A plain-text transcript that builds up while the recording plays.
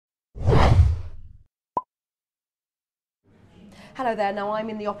Hello there, now I'm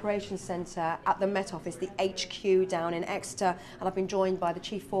in the Operations Centre at the Met Office, the HQ down in Exeter, and I've been joined by the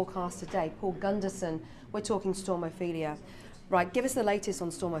Chief Forecaster today, Paul Gunderson. We're talking Storm Ophelia. Right, give us the latest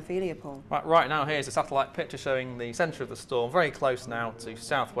on Storm Ophelia, Paul. Right now here's a satellite picture showing the centre of the storm, very close now to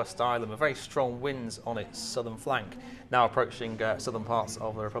southwest Ireland, with very strong winds on its southern flank, now approaching southern parts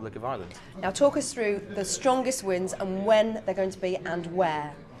of the Republic of Ireland. Now talk us through the strongest winds and when they're going to be and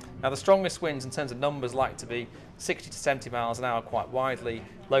where. Now the strongest winds in terms of numbers like to be 60 to 70 miles an hour quite widely,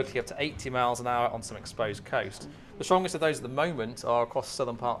 locally up to 80 miles an hour on some exposed coast. The strongest of those at the moment are across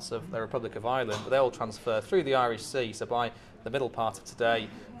southern parts of the Republic of Ireland, but they all transfer through the Irish Sea, so by the middle part of today,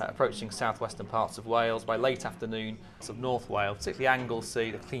 approaching southwestern parts of Wales, by late afternoon, of North Wales, particularly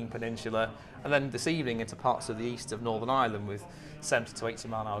Anglesey, the Clean Peninsula, and then this evening into parts of the east of Northern Ireland with 70 to 80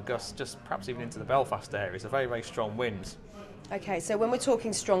 mile an hour gusts, just perhaps even into the Belfast area. It's a very, very strong wind. Okay, so when we're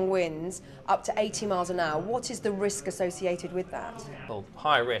talking strong winds, up to 80 miles an hour, what is the risk associated with that? Well,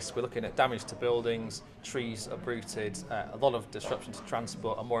 high risk. We're looking at damage to buildings, trees uprooted, a lot of disruption to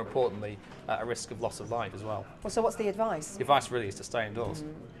transport, and more importantly, a risk of loss of life as well. Well, so what's the advice? The advice really is to stay indoors.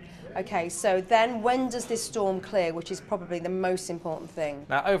 Okay, so then when does this storm clear, which is probably the most important thing?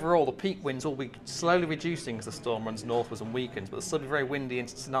 Now, overall, the peak winds will be slowly reducing as the storm runs northwards and weakens, but it'll still be very windy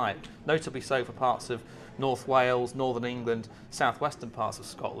into tonight, notably so for parts of North Wales, Northern England, southwestern parts of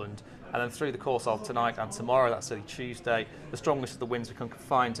Scotland, and then through the course of tonight and tomorrow, that's early Tuesday, the strongest of the winds become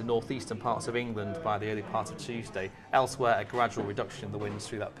confined to northeastern parts of England by the early part of Tuesday. Elsewhere, a gradual reduction in the winds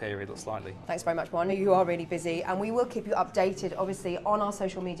through that period, slightly. Thanks very much, Paul. I know you are really busy, and we will keep you updated, obviously, on our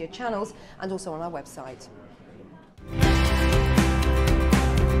social media channels and also on our website.